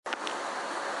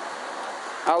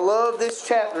I love this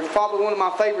chapter. It's probably one of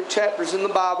my favorite chapters in the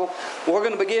Bible. We're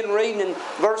going to begin reading in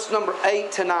verse number 8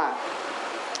 tonight.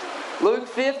 Luke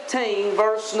 15,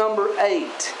 verse number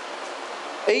 8.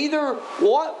 Either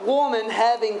what woman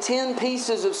having 10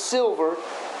 pieces of silver,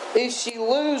 if she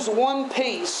lose one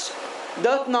piece,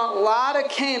 doth not light a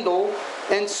candle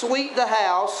and sweep the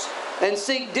house and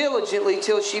seek diligently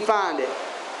till she find it?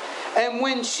 And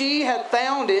when she hath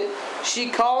found it, she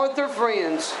calleth her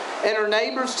friends and her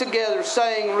neighbors together,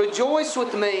 saying, Rejoice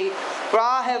with me, for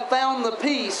I have found the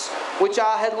piece which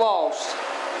I had lost.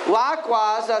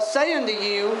 Likewise, I say unto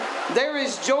you, there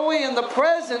is joy in the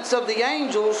presence of the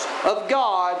angels of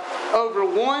God over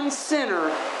one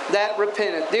sinner that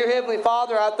repenteth. Dear Heavenly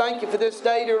Father, I thank you for this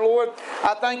day, dear Lord.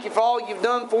 I thank you for all you've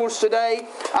done for us today.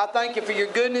 I thank you for your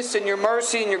goodness and your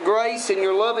mercy and your grace and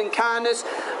your loving kindness.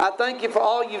 I thank you for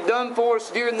all you've done for us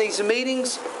during these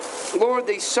meetings, Lord,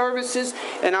 these services.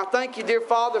 And I thank you, dear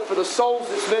Father, for the souls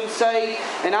that's been saved.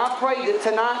 And I pray that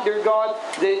tonight, dear God,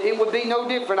 that it would be no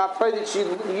different. I pray that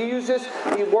you use us,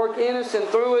 you work in us and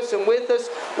through us and with us.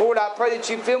 Lord, I pray that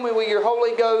you fill me with your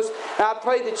Holy Ghost. And I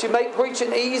pray that you make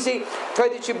preaching easy. Pray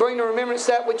that you bring to remembrance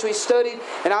that which we studied.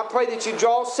 And I pray that you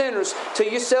draw sinners to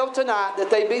yourself tonight,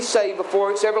 that they be saved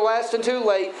before it's everlasting too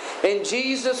late. In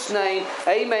Jesus' name,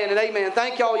 amen and amen.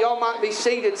 Thank y'all. Y'all might be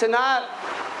seated tonight.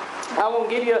 I want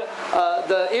to give you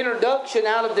the introduction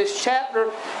out of this chapter,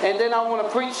 and then I want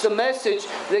to preach the message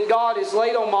that God has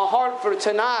laid on my heart for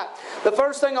tonight. The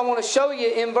first thing I want to show you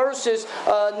in verses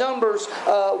numbers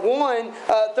 1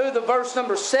 through the verse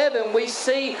number 7, we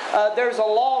see there's a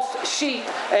lost sheep,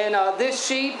 and this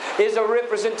sheep is a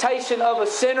representation of a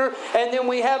sinner, and then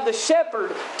we have the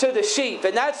shepherd to the sheep,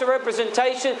 and that's a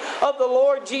representation of the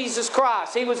Lord Jesus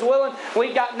Christ. He was willing.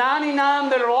 We've got 99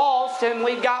 that are lost, and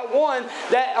we've got one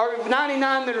that are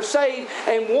 99 that are saved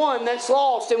and one that's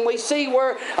lost. And we see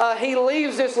where He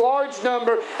leaves this large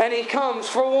number and He comes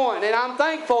for one. And I'm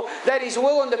thankful that He's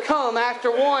willing to come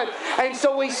after one. And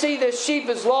so we see this sheep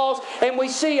is lost, and we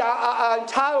see, I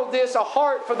entitled this, A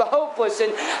Heart for the Hopeless,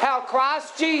 and how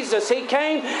Christ Jesus, He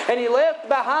came and He left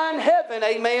behind heaven,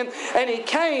 amen, and He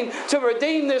came to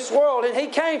redeem this world. And He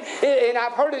came, and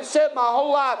I've heard it said my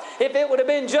whole life, if it would have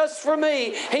been just for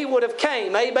me, He would have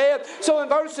came, amen. So in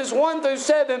verses 1 through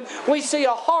 7, we see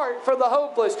a heart for the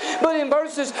hopeless. But in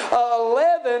verses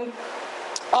 11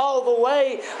 all the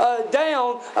way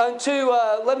down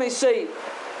to,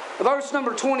 verse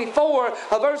number 24,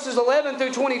 verses 11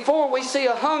 through 24, we see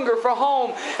a hunger for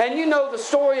home. And you know the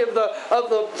story of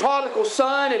the prodigal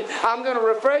son, and I'm going to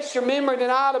refresh your memory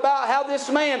tonight about how this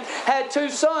man had two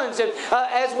sons. And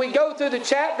as we go through the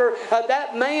chapter,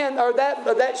 that man, or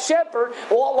that shepherd,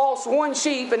 lost one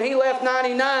sheep and he left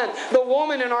 99. The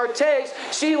woman in our text,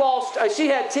 she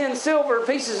had 10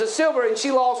 pieces of silver, and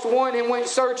she lost one and went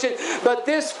searching. But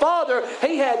this father,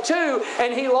 he had two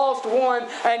and he lost one,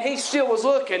 and he still was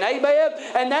looking. Amen.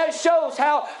 And that shows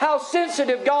how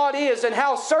sensitive God is, and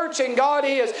how searching God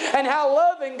is, and how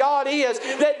loving God is.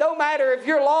 That no matter if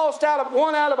you're lost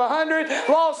one out of 100,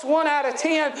 lost 1 out of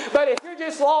 10, but if you're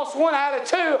just lost 1 out of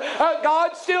 2,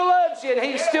 God still loves you and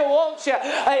He still wants you.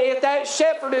 If that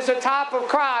shepherd is a type of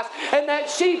Christ and that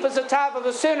sheep is a type of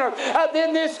a sinner,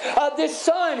 then this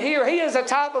son here, he is a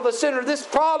type of a sinner. This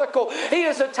prodigal, he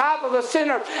is a type of a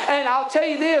sinner. And I'll tell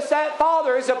you this, that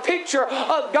father is a picture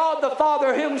of God the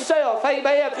Father Himself,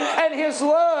 amen, and His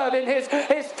love and His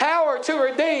power to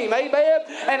redeem, amen.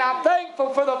 And I'm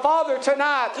thankful for the Father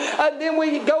tonight. And then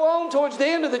we go on towards the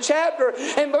end of the chapter,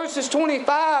 in verses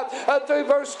 25 through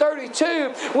verse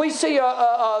 32, we see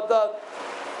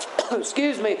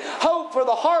hope for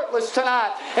the heartless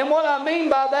tonight. And what I mean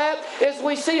by that is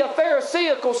we see a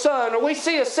pharisaical son, or we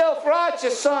see a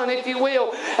self-righteous son, if you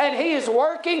will, and he is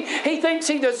working. He thinks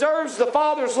he deserves the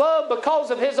Father's love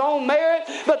because of his own merit,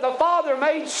 but the Father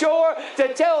made sure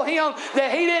to tell him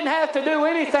that he didn't have to do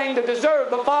anything to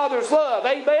deserve the Father's love.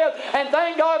 Amen. And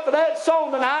thank God for that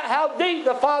song tonight, how deep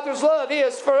the Father's love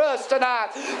is for us tonight.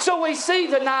 So we see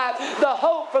tonight the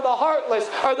hope for the heartless,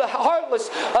 or the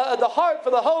heart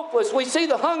for the hopeless. We see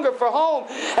the hunger for home,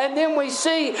 and then we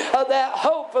see that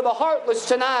hope for the heartless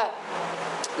tonight.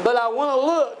 But I want to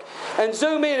look and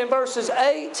zoom in verses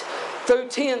 8 through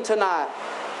 10 tonight.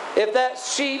 If that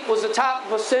sheep was a type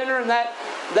of a sinner, and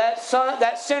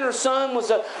that sinner son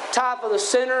was a type of the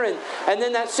sinner, and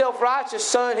then that self-righteous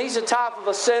son, he's a type of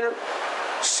a sinner,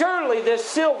 surely this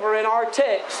silver in our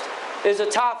text is a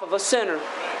type of a sinner.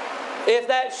 If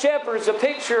that shepherd is a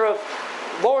picture of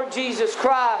Lord Jesus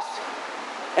Christ,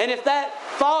 and if that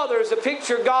father is a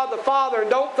picture of God the Father, and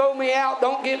don't throw me out,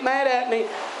 don't get mad at me,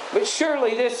 but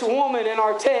surely this woman in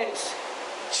our text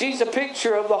She's a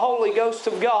picture of the Holy Ghost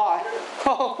of God.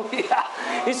 Oh,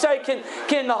 yeah. You say,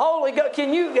 can the Holy Ghost,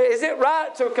 is it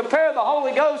right to compare the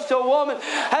Holy Ghost to a woman?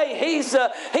 Hey,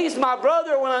 He's my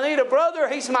brother when I need a brother.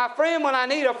 He's my friend when I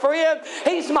need a friend.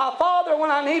 He's my father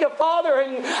when I need a father.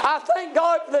 And I thank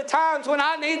God for the times when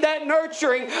I need that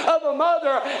nurturing of a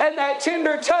mother and that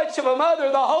tender touch of a mother.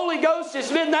 The Holy Ghost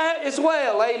has been that as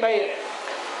well. Amen.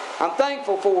 I'm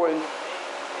thankful for Him.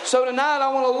 So tonight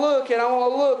I want to look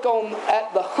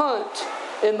at the hunt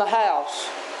in the house.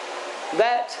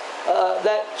 That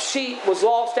sheep was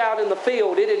lost out in the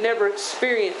field. It had never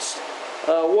experienced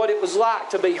what it was like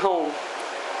to be home.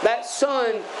 That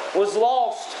son was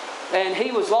lost, and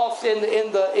he was lost in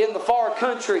the far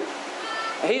country.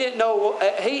 He didn't know.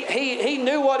 He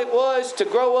knew what it was to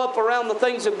grow up around the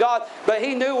things of God, but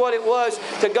he knew what it was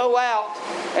to go out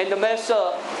and to mess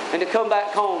up and to come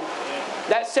back home.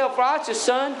 That self-righteous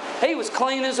son, he was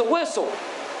clean as a whistle,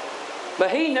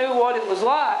 but he knew what it was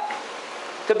like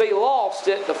to be lost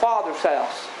at the Father's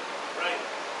house.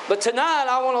 But tonight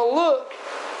I want to look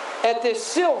at this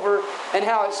silver and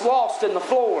how it's lost in the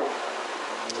floor.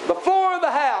 The floor of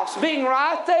the house, being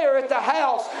right there at the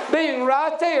house, being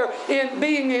right there,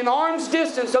 being in arm's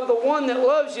distance of the one that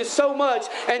loves you so much,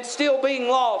 and still being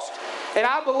lost. And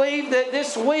I believe that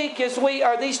this week,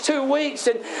 these 2 weeks,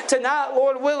 and tonight,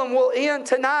 Lord willing, we'll end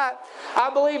tonight. I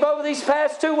believe over these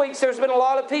past 2 weeks, there's been a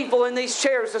lot of people in these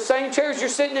chairs, the same chairs you're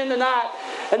sitting in tonight,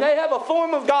 and they have a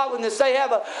form of godliness. They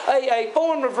have a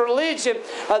form of religion.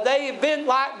 They've been,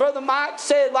 like Brother Mike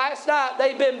said last night,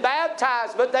 they've been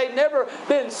baptized, but they've never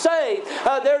been saved.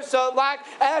 There's like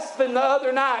Aspen the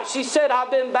other night. She said,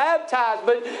 I've been baptized,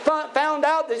 but found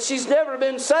out that she's never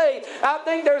been saved. I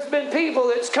think there's been people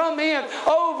that's come in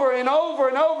over and over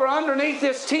and over underneath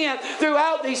this tent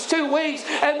throughout these 2 weeks,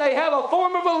 and they have a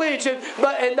form of religion,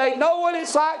 and they know what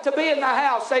it's like to be in the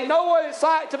house. They know what it's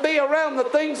like to be around the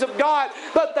things of God,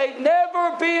 but they've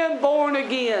never been born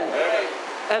again,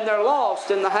 and they're lost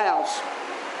in the house.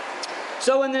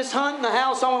 So in this hunt in the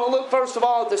house, I want to look first of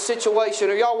all at the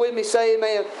situation. Are y'all with me? Say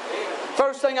amen.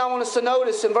 First thing I want us to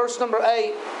notice in verse number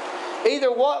 8,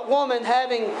 either what woman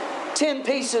having 10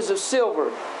 pieces of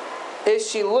silver is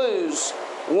she lose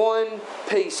 1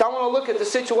 piece? I want to look at the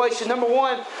situation. Number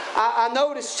one, I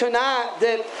noticed tonight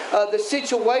that the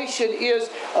situation is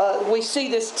we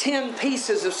see this 10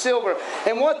 pieces of silver.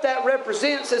 And what that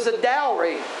represents is a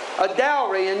dowry. A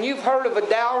dowry, and you've heard of a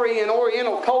dowry in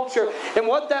Oriental culture, and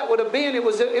what that would have been, it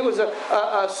was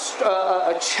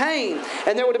a chain,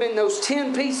 and there would have been those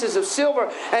 10 pieces of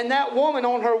silver, and that woman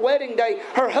on her wedding day,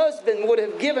 her husband would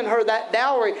have given her that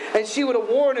dowry, and she would have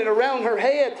worn it around her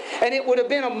head, and it would have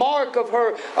been a mark of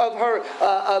her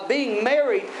being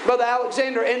married, Brother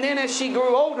Alexander. And then as she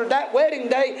grew older, that wedding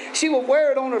day, she would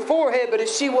wear it on her forehead, but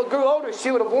as she grew older,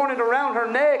 she would have worn it around her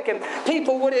neck, and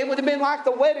it would have been like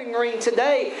the wedding ring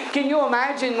today. Can you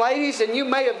imagine, ladies, and you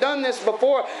may have done this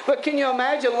before, but can you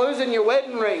imagine losing your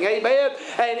wedding ring, amen,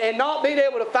 and not being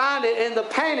able to find it, and the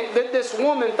panic that this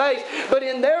woman faced? But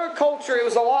in their culture, it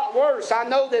was a lot worse. I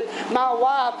know that my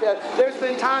wife, there's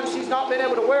been times she's not been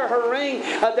able to wear her ring.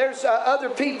 There's other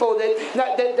people that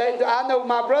I know.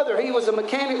 My brother, he was a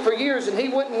mechanic for years, and he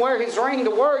wouldn't wear his ring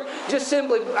to work just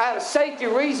simply out of safety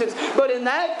reasons. But in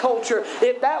that culture,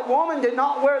 if that woman did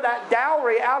not wear that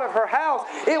dowry out of her house,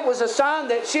 it was a sign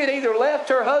that she had either left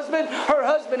her husband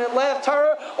had left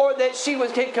her, or that she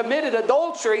had committed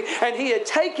adultery and he had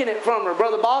taken it from her,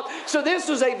 Brother Bob. So this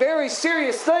was a very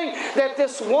serious thing that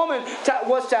this woman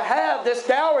was to have, this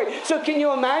dowry. So can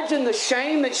you imagine the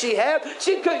shame that she had?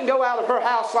 She couldn't go out of her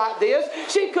house like this.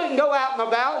 She couldn't go out and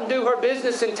about and do her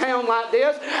business in town like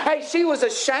this. Hey, she was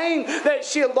ashamed that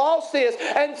she had lost this.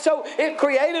 And so it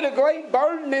created a great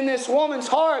burden in this woman's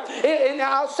heart. And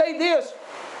I'll say this,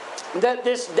 that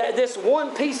this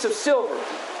 1 piece of silver,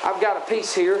 I've got a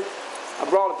piece here. I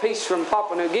brought a piece from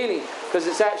Papua New Guinea because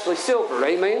it's actually silver.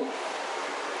 Amen.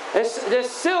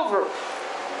 This silver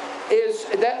is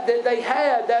that they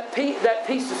had that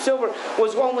piece of silver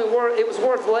was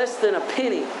worth less than a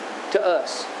penny to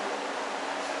us.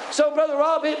 So, Brother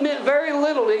Rob, it meant very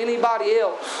little to anybody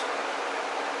else,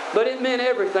 but it meant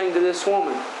everything to this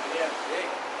woman.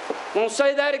 I'm going to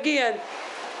say that again.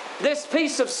 This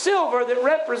piece of silver that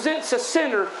represents a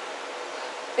sinner,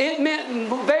 it meant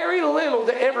very little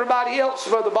to everybody else,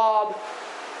 Brother Bob,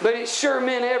 but it sure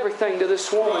meant everything to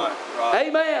this woman. Right.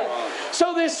 Amen. Right.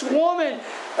 So this woman,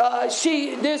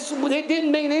 it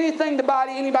didn't mean anything to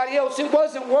anybody else. It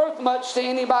wasn't worth much to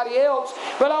anybody else.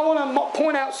 But I want to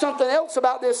point out something else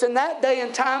about this. In that day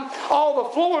and time, all the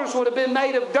floors would have been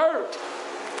made of dirt.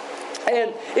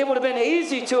 And it would have been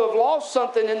easy to have lost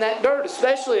something in that dirt,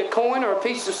 especially a coin or a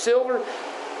piece of silver.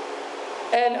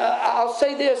 And I'll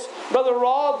say this, Brother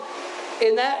Rob,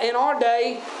 in our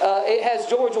day, it has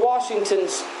George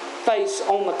Washington's face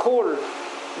on the quarter.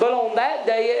 But on that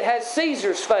day, it has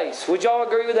Caesar's face. Would y'all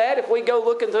agree with that? If we go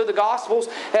looking through the Gospels,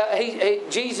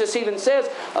 Jesus even says,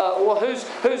 well,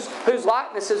 whose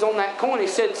likeness is on that coin? He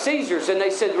said Caesar's. And they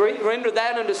said, render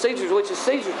that unto Caesar's, which is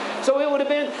Caesar's. So it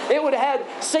would have had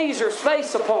Caesar's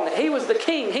face upon it. He was the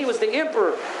king. He was the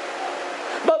emperor.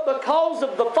 But because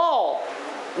of the fall,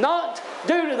 not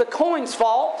due to the coin's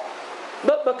fault,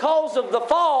 but because of the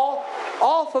fall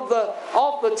off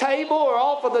the table or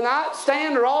off of the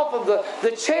nightstand or off of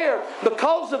the chair,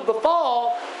 because of the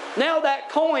fall, now that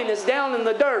coin is down in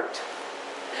the dirt.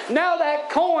 Now that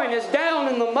coin is down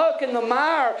in the muck and the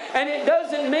mire, and it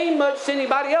doesn't mean much to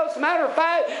anybody else. Matter of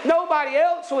fact, nobody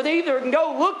else would either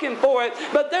go looking for it,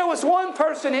 but there was one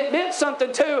person it meant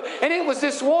something to, and it was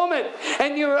this woman.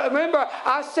 And you remember,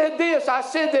 I said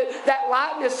that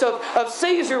likeness of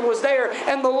Caesar was there,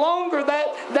 and the longer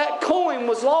that coin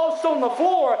was lost on the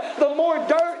floor, the more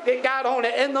dirt that got on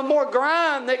it, and the more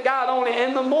grime that got on it,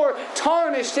 and the more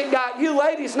tarnished it got. You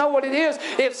ladies know what it is.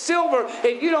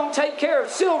 If you don't take care of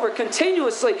silver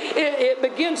continuously, it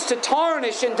begins to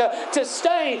tarnish and to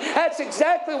stain. That's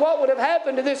exactly what would have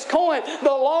happened to this coin.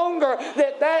 The longer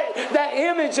that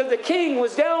image of the king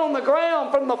was down on the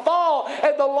ground from the fall,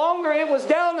 and the longer it was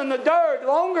down in the dirt, the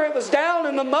longer it was down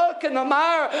in the muck and the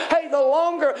mire, hey, the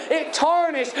longer it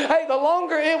tarnished, hey, the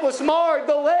longer it was marred,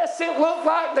 the less it looked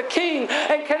like the king.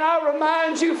 And can I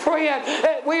remind you, friend,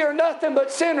 that we are nothing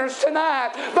but sinners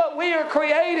tonight, but we are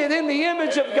created in the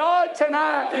image of God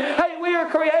tonight. Hey, we are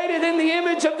created in the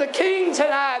image of the King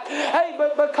tonight. Hey,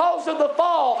 but because of the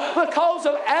fall, because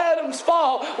of Adam's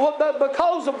fall,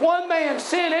 because of one man's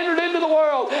sin entered into the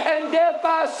world and death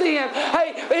by sin,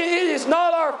 hey, it is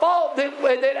not our fault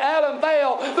that Adam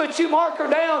fell, but you mark her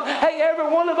down. Hey,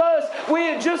 every one of us, we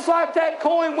are just like that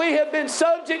coin. We have been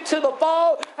subject to the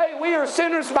fall. Hey, we are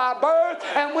sinners by birth,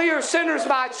 and we are sinners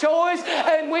by choice,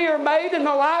 and we are made in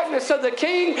the likeness of the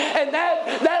King, and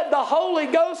that the Holy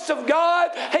Ghost of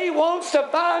God, He wants to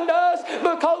find us,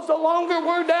 because the longer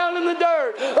we're down in the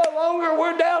dirt, the longer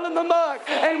we're down in the muck,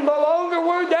 and the longer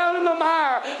we're down in the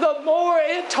mire, the more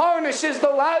it tarnishes the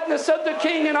likeness of the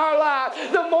King in our life.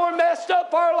 The more messed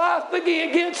up our life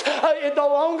gets, the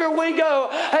longer we go.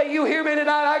 Hey, you hear me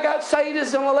tonight? I got saved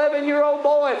as an 11-year-old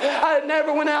boy. I had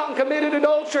never went out and committed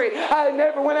adultery. I had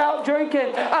never went out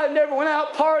drinking. I had never went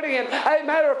out partying. As a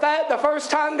matter of fact, the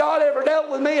first time God ever dealt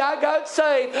with me, I got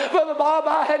saved. Brother Bob,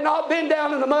 I had not been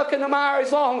down in the muck and the mire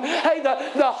as long. Hey,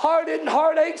 the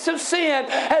heartaches of sin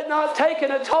had not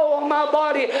taken a toll on my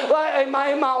body in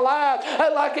my life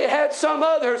like it had some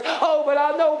others. Oh, but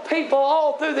I know people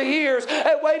all through the years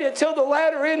that waited till the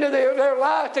latter end of their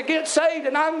life to get saved,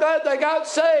 and I'm glad they got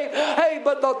saved. Hey,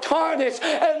 but the tarnish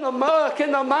and the muck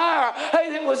and the mire,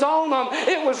 hey, that was on them,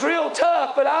 it was real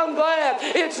tough, but I'm glad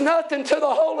it's nothing to the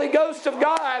Holy Ghost of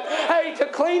God, hey, to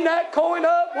clean that coin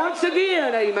up once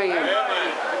again. Amen.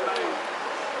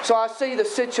 So I see the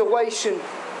situation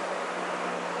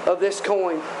of this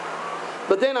coin.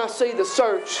 But then I see the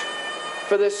search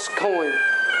for this coin.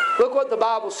 Look what the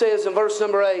Bible says in verse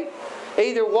number 8.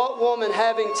 Either what woman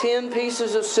having 10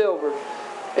 pieces of silver,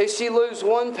 if she lose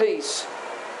one piece,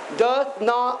 doth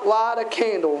not light a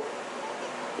candle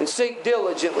and seek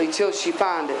diligently till she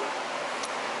find it.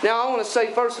 Now I want to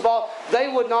say, first of all, they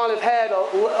would not have had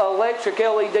electric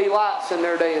LED lights in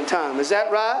their day and time. Is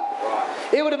that right?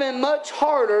 It would have been much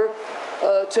harder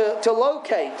to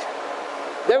locate.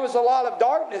 There was a lot of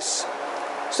darkness.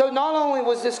 So not only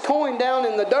was this coin down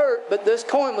in the dirt, but this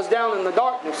coin was down in the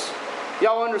darkness.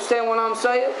 Y'all understand what I'm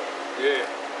saying? Yeah.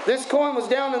 This coin was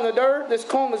down in the dirt. This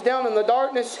coin was down in the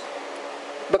darkness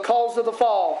because of the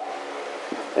fall.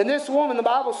 And this woman, the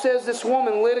Bible says this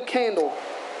woman lit a candle.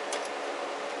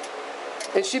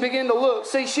 And she began to look.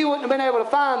 See, she wouldn't have been able to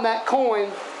find that coin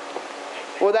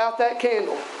without that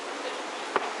candle.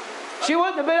 She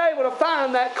wouldn't have been able to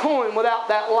find that coin without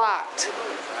that light.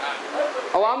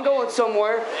 Oh, I'm going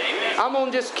somewhere. I'm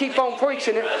going to just keep on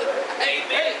preaching it.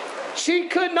 Amen. She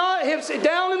could not have,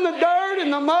 down in the dirt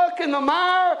and the muck and the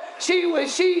mire,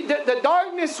 the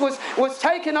darkness was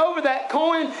taking over that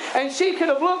coin, and she could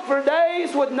have looked for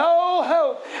days with no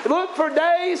hope, looked for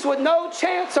days with no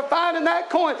chance of finding that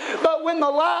coin. But when the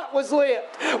light was lit,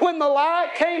 when the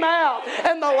light came out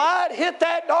and the light hit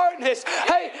that darkness,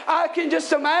 hey, I can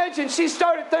just imagine she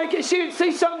started thinking she would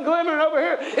see something glimmering over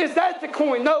here. Is that the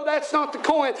coin? No, that's not the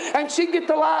coin. And she'd get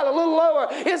the light a little lower.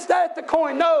 Is that the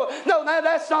coin? No,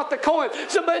 that's not the coin.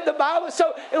 So, but the Bible,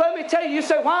 so let me tell you, you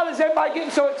say, why is everybody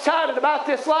getting so excited about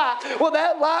this light? Well,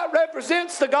 that light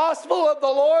represents the gospel of the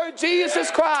Lord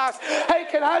Jesus Christ. Hey,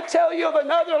 can I tell you of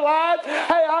another light?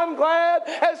 Hey, I'm glad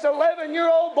as an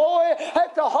 11-year-old boy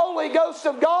that the Holy Ghost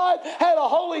of God had a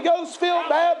Holy Ghost-filled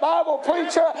Bible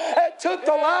preacher that took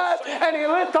the light and he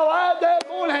lit the light that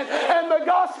morning, and the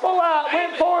gospel light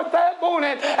went forth that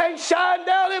morning and shined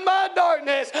down in my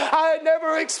darkness. I had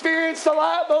never experienced the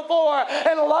light before,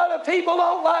 and a lot of people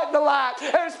don't like the light.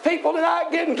 There's people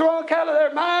tonight getting drunk out of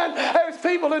their mind. There's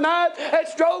people tonight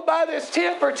that's drove by this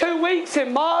tent for 2 weeks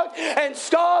and mocked and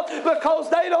scoffed because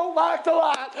they don't like the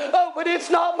light. Oh, but it's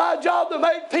not my job to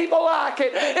make people like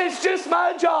it. It's just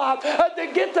my job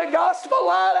to get the gospel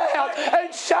light out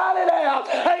and shine it out.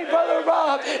 Hey, Brother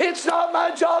Rob, it's not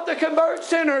my job to convert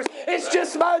sinners. It's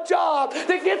just my job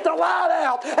to get the light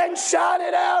out and shine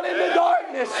it out in the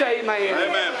darkness. Amen.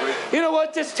 Amen. You know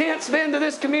what this tent's been to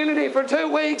this community for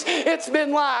 2 weeks? It's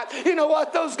been light. You know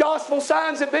what those gospel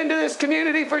signs have been to this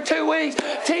community for 2 weeks?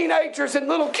 Teenagers and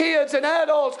little kids and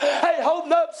adults, hey,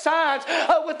 holding up signs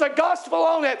with the gospel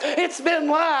on it. It's been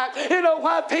light. You know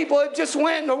why people have just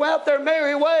went and went their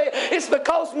merry way? It's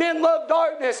because men love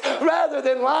darkness rather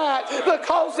than light,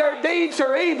 because their deeds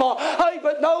are evil. Hey,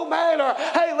 but no matter.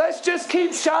 Hey, let's just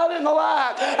keep shining the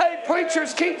light. Hey,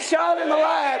 preachers, keep shining the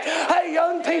light. Hey,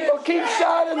 young people, keep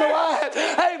shining the light.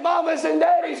 Hey, mamas and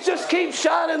daddies, just keep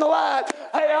shining the light.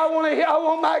 Hey, I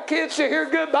want my kids to hear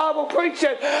good Bible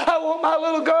preaching. I want my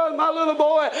little girl and my little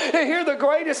boy to hear the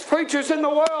greatest preachers in the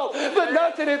world. But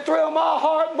nothing would thrill my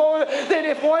heart more than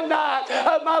if one night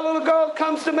my little girl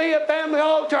comes to me at family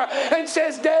altar and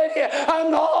says, Daddy,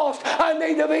 I'm lost. I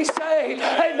need to be saved.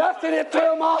 Hey, nothing would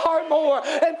thrill my heart more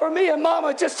than for me and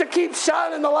Mama just to keep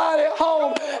shining the light at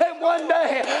home. And one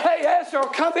day, hey, Ezra will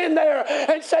come in there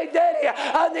and say, Daddy,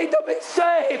 I need to be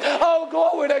saved. Oh,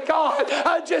 glory to God.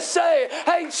 I just say,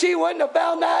 hey, she wouldn't have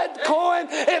found that coin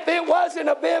if it wasn't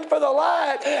have been for the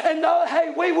light. And no,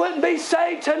 hey, we wouldn't be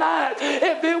saved tonight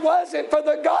if it wasn't for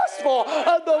the gospel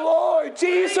of the Lord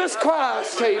Jesus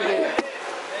Christ. Amen.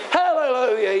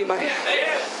 Hallelujah. Amen.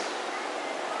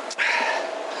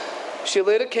 She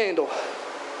lit a candle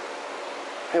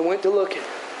and went to looking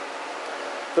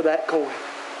for that coin.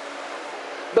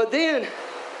 But then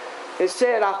it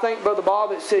said, I think, Brother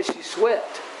Bob, it says she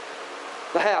swept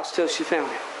the house till she found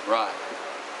it. Right.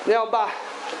 Now, by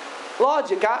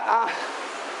logic,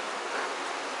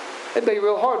 it'd be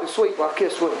real hard to sweep like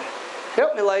this, wouldn't it?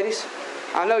 Help me, ladies.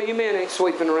 I know you men ain't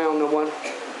sweeping around no one.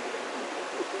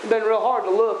 It'd been real hard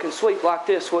to look and sweep like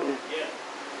this, wouldn't it? Yeah.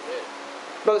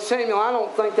 Brother Samuel, I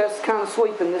don't think that's the kind of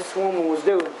sweeping this woman was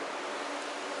doing.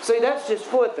 See, that's just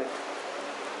flipping.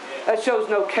 That shows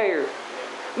no care.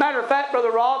 Matter of fact,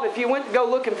 Brother Rob, if you went to go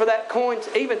looking for that coin,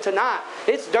 even tonight,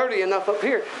 it's dirty enough up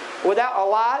here. Without a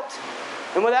light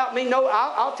and without me knowing,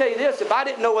 I'll tell you this, if I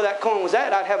didn't know where that coin was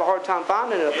at, I'd have a hard time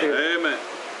finding it up here. Amen.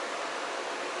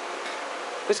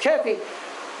 Miss Kathy,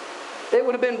 it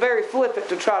would have been very flippant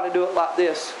to try to do it like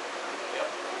this.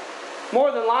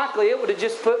 More than likely, it would have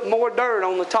just put more dirt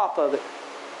on the top of it.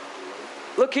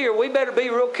 Look here, we better be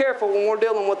real careful when we're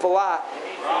dealing with the light.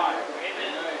 Right.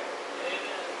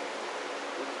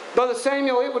 Brother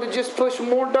Samuel, it would have just pushed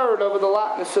more dirt over the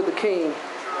likeness of the king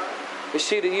if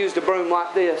she'd have used a broom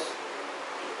like this.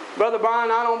 Brother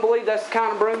Brian, I don't believe that's the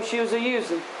kind of broom she was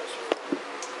using.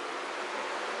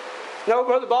 No,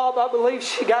 Brother Bob, I believe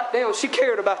she got down. She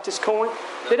cared about this coin.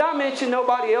 Did I mention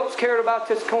nobody else cared about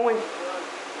this coin?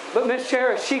 But Miss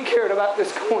Shara, she cared about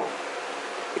this coin.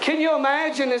 Can you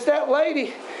imagine as that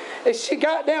lady, as she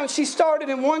got down, she started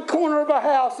in one corner of her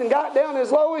house and got down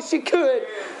as low as she could.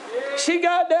 She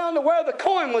got down to where the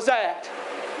coin was at.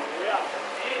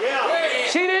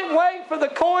 She didn't wait for the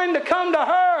coin to come to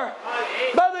her.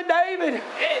 Brother David,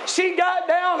 she got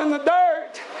down in the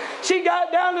dirt. She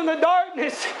got down in the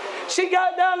darkness. She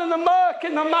got down in the muck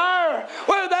and the mire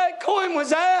where that coin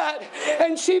was at.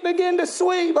 And she began to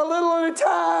sweep a little at a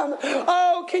time.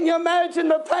 Oh, can you imagine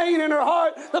the pain in her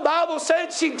heart? The Bible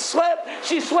said she slept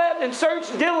and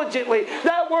searched diligently.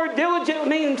 That word diligent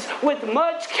means with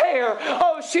much care.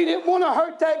 Oh, she didn't want to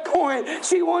hurt that coin.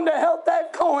 She wanted to help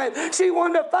that coin. She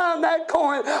wanted to find that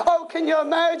coin. Oh, can you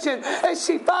imagine as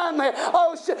she finally,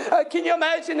 can you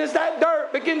imagine as that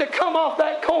dirt began to come off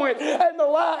that coin and the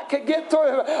light could get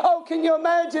through? Oh, can you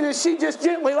imagine as she just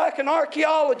gently, like an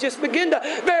archaeologist, began to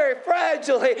very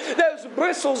fragilely, those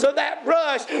bristles of that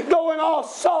brush going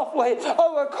off softly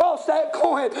over across that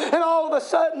coin. And all of a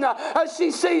sudden,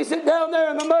 she sees it down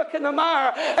there in the muck and the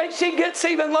mire, and she gets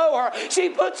even lower. She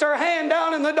puts her hand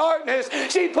down in the darkness.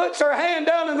 She puts her hand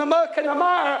down in the muck and the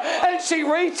mire, and she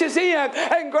reaches in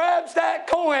and grabs that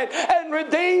coin and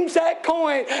redeems that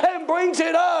coin and brings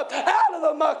it up out of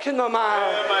the muck and the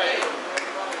mire.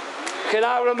 Can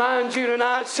I remind you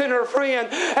tonight, sinner friend,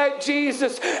 that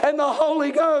Jesus and the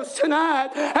Holy Ghost tonight,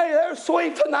 hey, they're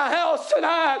sweeping the house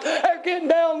tonight. They're getting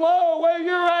down low where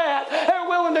you're at. They're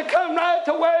willing to come right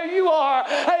to where you are.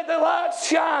 Hey, the lights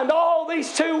shined all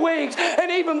these 2 weeks.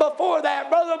 And even before that,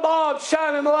 Brother Bob's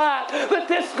shining the light. But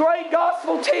this great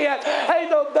gospel tent, hey,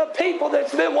 the people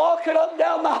that's been walking up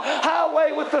down the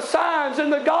highway with the signs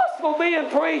and the gospel being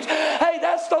preached, hey,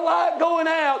 that's the light going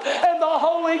out. And the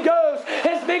Holy Ghost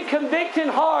has been convicting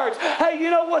hearts. Hey, you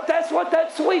know what? That's what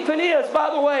that sweeping is, by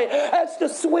the way. That's the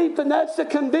sweeping. That's the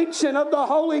conviction of the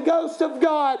Holy Ghost of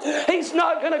God. He's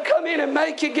not going to come in and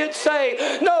make you get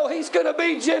saved. No, He's going to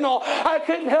be gentle. I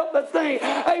couldn't help but think,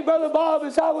 hey, Brother Bob,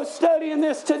 as I was studying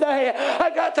this today,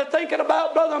 I got to thinking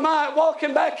about Brother Mike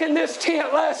walking back in this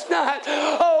tent last night.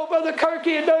 Oh, Brother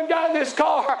Kirky had done got in his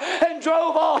car and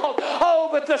drove off. Oh,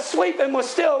 but the sweeping was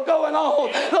still going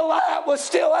on. The light was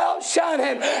still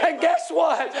outshining. And guess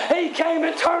what? He came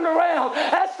and turned around.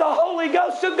 That's the Holy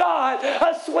Ghost of God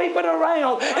sweeping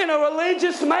around in a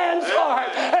religious man's heart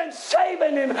and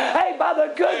saving him, hey, by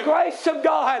the good grace of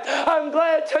God. I'm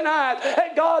glad tonight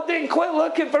that God didn't quit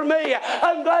looking for me.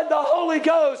 I'm glad the Holy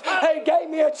Ghost, hey, gave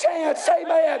me a chance,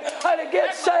 amen, to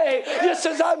get saved. Just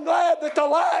as I'm glad that the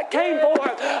light came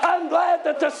forth. I'm glad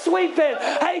that the sweeping,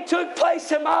 hey, took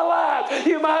place in my life.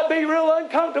 You might be real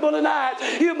uncomfortable tonight.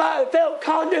 You might have felt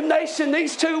condemnation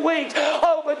these 2 weeks.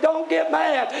 Oh, but don't get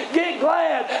mad. Get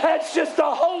glad. That's just the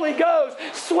Holy Ghost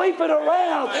sweeping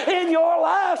around in your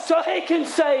life so He can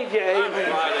save you.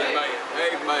 Amen.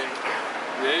 Amen.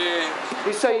 Yeah.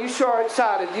 You say, you sure are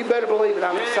excited. You better believe it.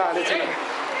 I'm excited tonight.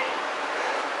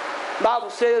 The Bible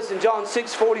says in John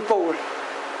 6:44,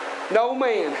 no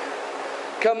man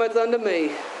cometh unto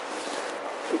me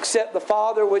except the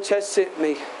Father which has sent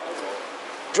me.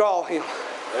 Draw him.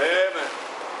 Amen.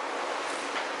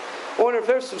 I wonder if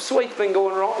there's some sweeping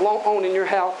going on in your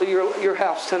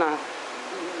house tonight.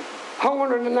 I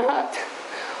wonder tonight,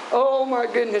 oh my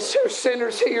goodness, there's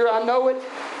sinners here. I know it.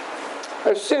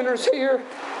 There's sinners here.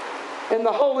 And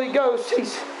the Holy Ghost,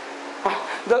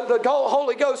 the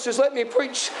Holy Ghost has let me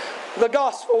preach the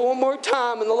gospel one more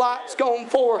time, and the light's gone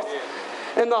forth.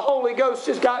 And the Holy Ghost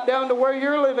has got down to where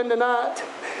you're living tonight.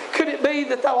 Could it be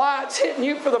that the light's hitting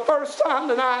you for the first time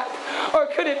tonight? Or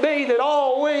could it be that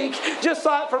all week, just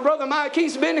like for Brother Mike,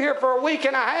 he's been here for a week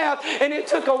and a half, and it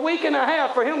took a week and a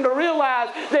half for him to realize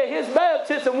that his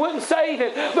baptism wouldn't save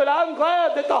him. But I'm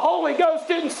glad that the Holy Ghost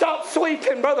didn't stop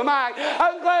sweeping, Brother Mike.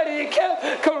 I'm glad He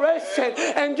kept caressing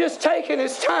and just taking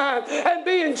His time and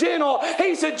being gentle.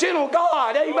 He's a gentle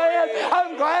God. Amen.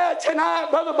 I'm glad tonight,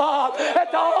 Brother Bob,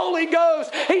 that the Holy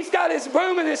Ghost, He's got His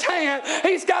broom in His hand.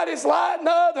 He's got His light in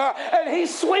the other. And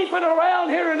He's sweeping around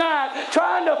here tonight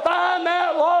trying to find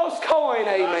that lost coin.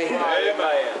 Amen.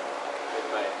 Amen.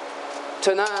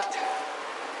 Tonight,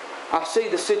 I see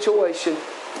the situation.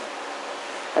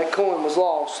 That coin was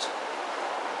lost.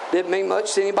 Didn't mean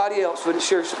much to anybody else, but it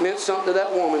sure meant something to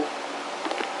that woman.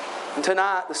 And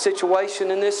tonight, the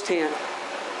situation in this tent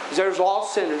is there's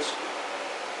lost sinners.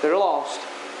 They're lost.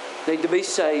 Need to be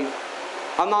saved.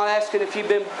 I'm not asking if you've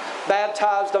been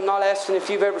baptized. I'm not asking if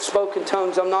you've ever spoken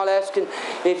tongues. I'm not asking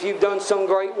if you've done some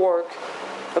great work.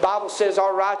 The Bible says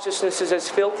our righteousness is as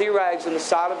filthy rags in the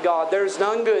sight of God. There is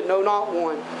none good, no, not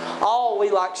one. All we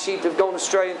like sheep have gone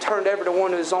astray and turned every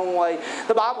one to his own way.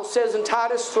 The Bible says in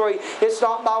Titus 3, it's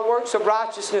not by works of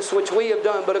righteousness which we have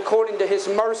done, but according to His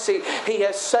mercy He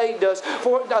has saved us.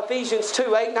 For Ephesians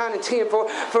 2, 8, 9, and 10,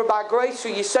 for by grace are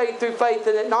ye saved through faith,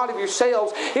 and that not of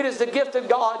yourselves. It is the gift of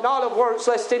God, not of works,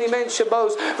 lest any man should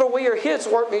boast. For we are His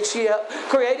workmanship,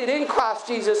 created in Christ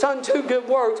Jesus unto good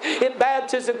works. If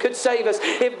baptism could save us,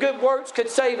 if good works could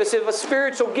save us, if a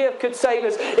spiritual gift could save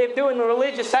us, if doing the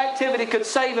religious activity could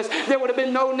save us, there would have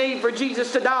been no need for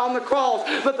Jesus to die on the cross.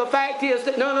 But the fact is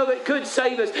that none of it could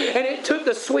save us. And it took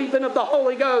the sweeping of the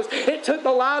Holy Ghost. It took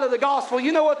the light of the gospel.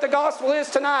 You know what the gospel is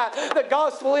tonight? The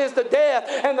gospel is the death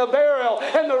and the burial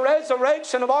and the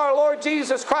resurrection of our Lord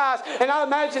Jesus Christ. And I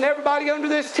imagine everybody under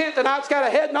this tent tonight's got a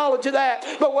head knowledge of that.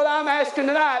 But what I'm asking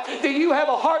tonight, do you have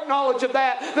a heart knowledge of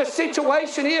that? The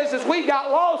situation is we've got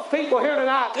lost people here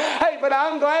tonight. Hey, but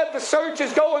I'm glad the search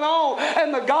is going on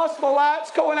and the gospel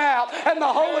light's going out and the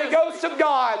Holy Ghost of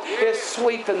God is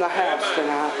sweeping the house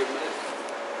tonight.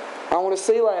 I want to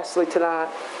see lastly tonight,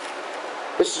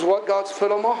 this is what God's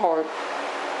put on my heart.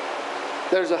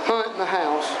 There's a hunt in the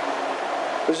house.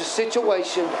 There's a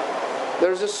situation.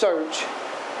 There's a search.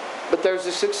 But there's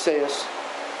a success.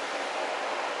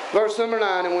 Verse number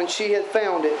 9, and when she had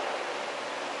found it,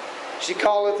 she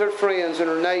calleth her friends and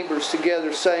her neighbors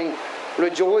together, saying,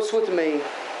 Rejoice with me,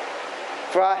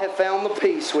 for I have found the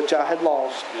piece which I had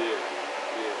lost.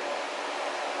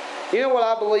 You know what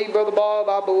I believe, Brother Bob?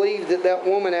 I believe that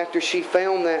woman, after she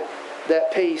found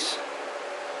that piece,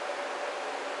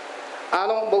 I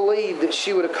don't believe that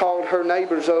she would have called her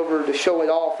neighbors over to show it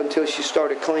off until she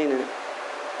started cleaning it.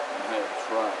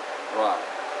 That's right.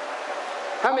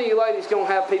 How many of you ladies going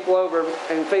to have people over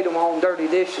and feed them on dirty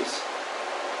dishes?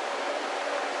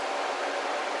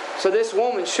 So this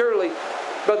woman, surely,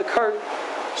 Brother Kurt,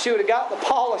 she would have got the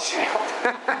polish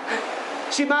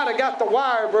out. She might have got the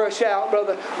wire brush out,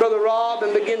 Brother Rob,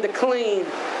 and begin to clean.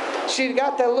 She'd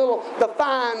got the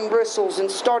fine bristles and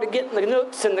started getting the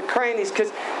nooks and the crannies,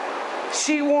 because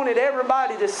she wanted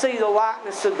everybody to see the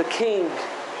likeness of the King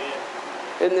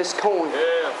in this coin.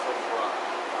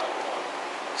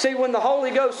 See, when the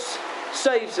Holy Ghost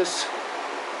saves us,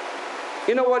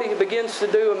 you know what He begins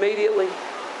to do immediately?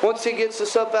 Once He gets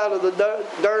us up out of the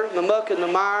dirt and the muck and the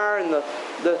mire and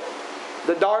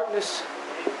the darkness,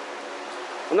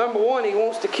 number one, He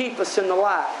wants to keep us in the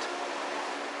light.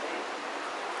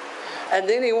 And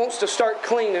then He wants to start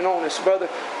cleaning on us, Brother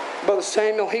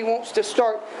Samuel. He wants to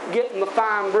start getting the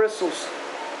fine bristles.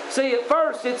 See, at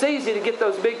first, it's easy to get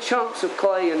those big chunks of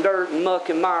clay and dirt and muck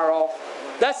and mire off.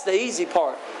 That's the easy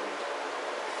part.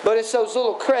 But it's those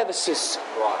little crevices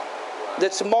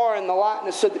that's marring the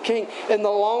likeness of the King. And the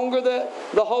longer that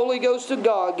the Holy Ghost of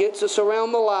God gets us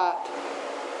around the light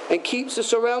and keeps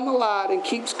us around the light and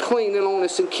keeps cleaning on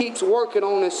us and keeps working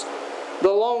on us,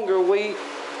 the longer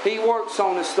He works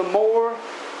on us, the more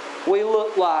we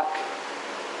look like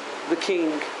the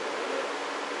King.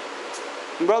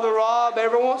 And Brother Rob,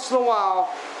 every once in a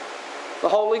while, the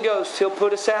Holy Ghost, He'll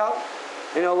put us out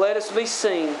and He'll let us be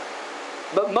seen.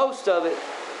 But most of it,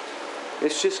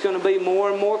 it's just going to be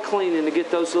more and more cleaning to get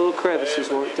those little crevices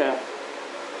worked out.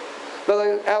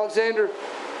 Brother Alexander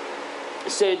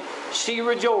said she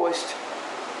rejoiced,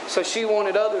 so she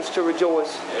wanted others to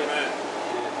rejoice. Amen.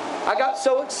 I got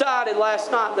so excited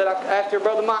last night that after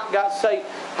Brother Mike got saved,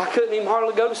 I couldn't even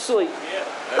hardly go to sleep.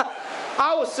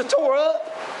 I was so tore up.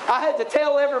 I had to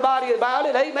tell everybody about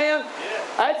it. Amen.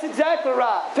 That's exactly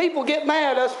right. People get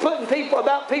mad at us putting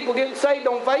about people getting saved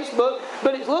on Facebook,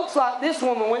 but it looks like this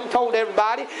woman went and told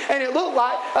everybody, and it looked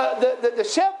like the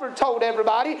shepherd told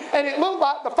everybody, and it looked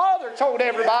like the father told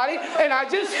everybody. And I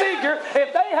just figure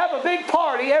if they have a big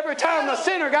party every time the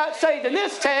sinner got saved in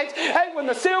this text, hey, when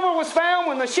the silver was found,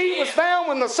 when the sheep was found,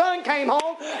 when the son came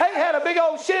home, they had a big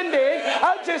old shindig.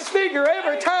 I just figure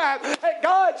every time that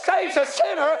God saves a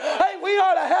sinner, hey, we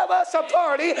ought to have us a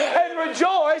party and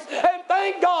rejoice and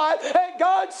thank God that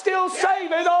God's still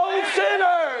saving old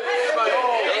sinners.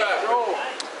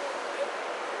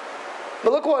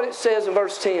 But look what it says in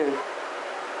verse 10.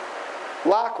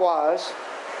 Likewise,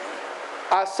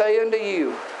 I say unto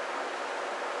you.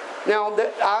 Now,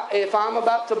 if I'm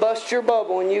about to bust your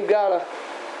bubble and you've got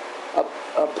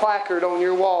a placard on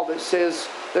your wall that says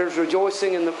there's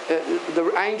rejoicing and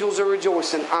the angels are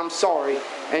rejoicing, I'm sorry.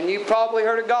 And you probably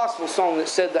heard a gospel song that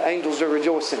said the angels are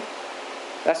rejoicing.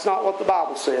 That's not what the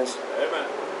Bible says. Amen.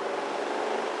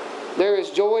 There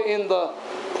is joy in the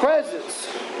presence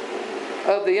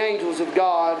of the angels of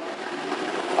God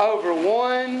over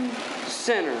one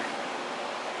sinner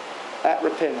that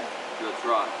repenteth. That's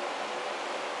right.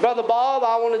 Brother Bob,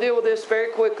 I want to deal with this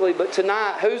very quickly, but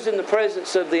tonight, who's in the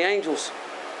presence of the angels?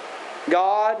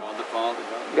 God, God the Father,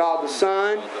 God the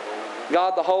Son,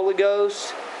 God the Holy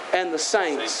Ghost, and the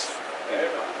saints.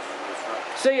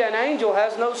 See, an angel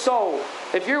has no soul.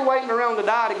 If you're waiting around to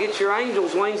die to get your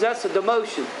angel's wings, that's a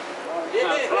demotion.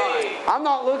 That's right. I'm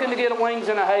not looking to get wings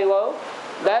in a halo.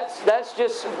 That's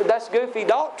goofy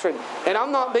doctrine. And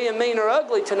I'm not being mean or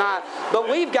ugly tonight, but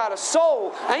we've got a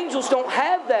soul. Angels don't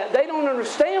have that. They don't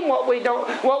understand what we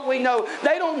know.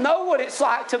 They don't know what it's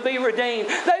like to be redeemed.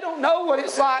 They don't know what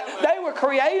it's like. They were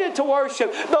created to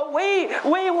worship, but we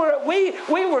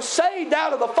were saved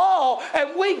out of the fall,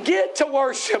 and we get to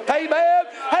worship. Amen.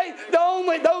 Hey,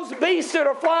 those beasts that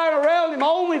are flying around them,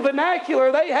 only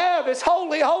vernacular they have is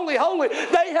holy, holy, holy.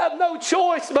 They have no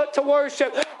choice but to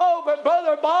worship. Oh, but Brother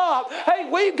Brother Bob, hey,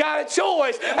 we've got a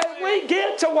choice, and we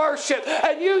get to worship.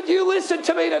 And you listen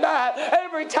to me tonight.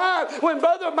 Every time when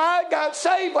Brother Mike got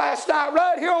saved last night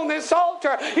right here on this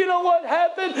altar, you know what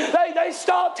happened? They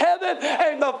stopped heaven,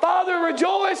 and the Father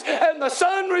rejoiced, and the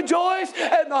Son rejoiced,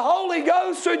 and the Holy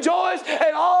Ghost rejoiced,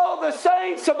 and all the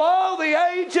saints of all the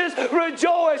ages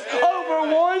rejoiced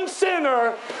over one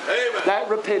sinner that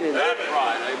repented. That's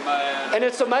right. Amen. And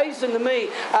it's amazing to me,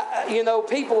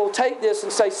 people will take this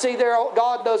and say, see there,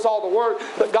 God does all the work,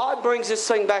 but God brings this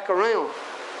thing back around.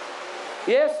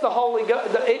 Yes, the Holy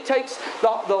Ghost, it takes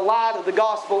the light of the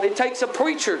gospel. It takes a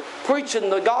preacher preaching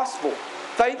the gospel.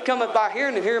 Faith cometh by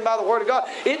hearing, and hearing by the word of God.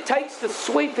 It takes the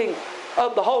sweeping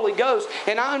of the Holy Ghost.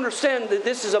 And I understand that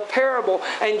this is a parable,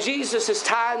 and Jesus is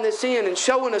tying this in and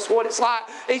showing us what it's like.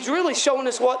 He's really showing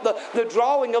us what the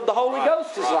drawing of the Holy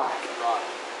Ghost is like.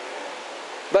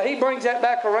 But He brings that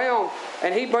back around,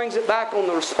 and He brings it back on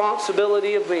the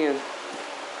responsibility of men.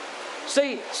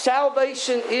 See,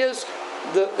 salvation is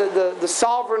the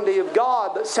sovereignty of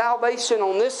God, but salvation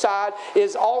on this side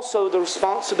is also the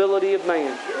responsibility of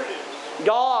man.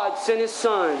 God sent His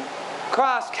Son.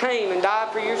 Christ came and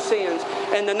died for your sins,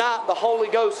 and tonight the Holy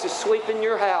Ghost is sweeping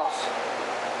your house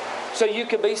so you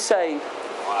can be saved.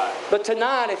 But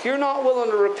tonight, if you're not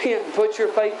willing to repent and put your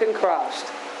faith in Christ,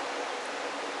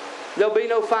 there'll be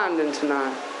no finding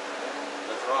tonight.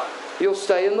 That's right. You'll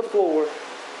stay in the floor.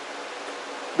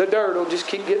 The dirt will just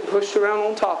keep getting pushed around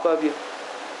on top of you.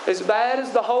 As bad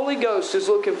as the Holy Ghost is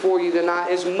looking for you tonight,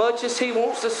 as much as He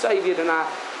wants to save you tonight,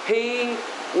 He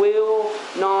will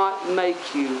not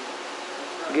make you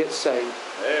get saved.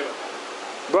 Amen.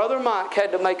 Brother Mike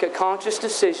had to make a conscious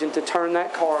decision to turn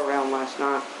that car around last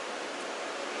night.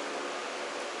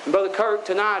 And Brother Kirk,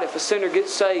 tonight, if a sinner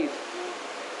gets saved,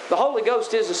 the Holy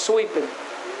Ghost is a sweeping.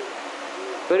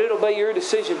 But it'll be your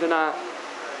decision tonight.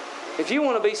 If you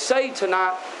want to be saved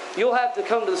tonight, you'll have to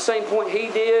come to the same point he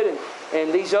did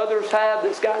and these others have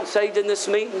that's gotten saved in this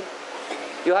meeting.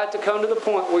 You'll have to come to the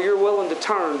point where you're willing to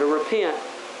turn, to repent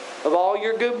of all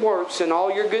your good works and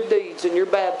all your good deeds and your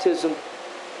baptism,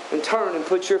 and turn and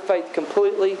put your faith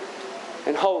completely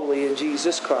and wholly in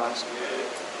Jesus Christ.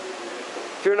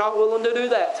 If you're not willing to do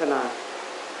that tonight,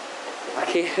 I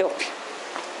can't help you.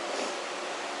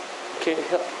 I can't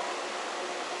help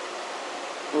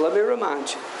you. Let me remind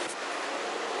you,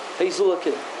 He's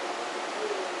looking.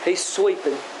 He's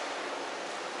sweeping.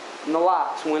 And the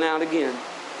lights went out again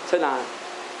tonight.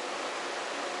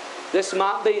 This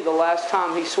might be the last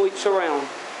time He sweeps around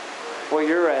where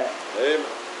you're at. Amen.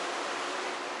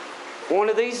 One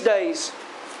of these days,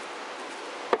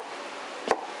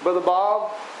 Brother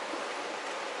Bob,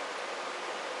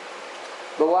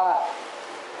 the light.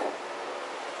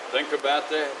 Think about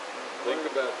that. Think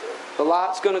about that. The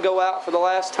light's going to go out for the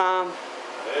last time.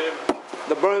 Amen.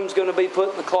 The broom's going to be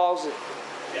put in the closet.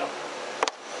 Yep.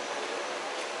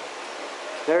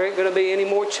 There ain't going to be any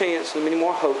more chance and any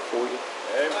more hope for you.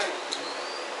 Amen.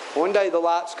 One day the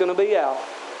light's going to be out.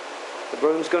 The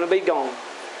broom's going to be gone.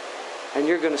 And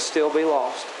you're going to still be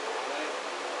lost.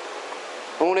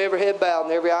 I want every head bowed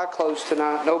and every eye closed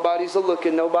tonight. Nobody's a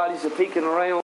looking. Nobody's a peeking around.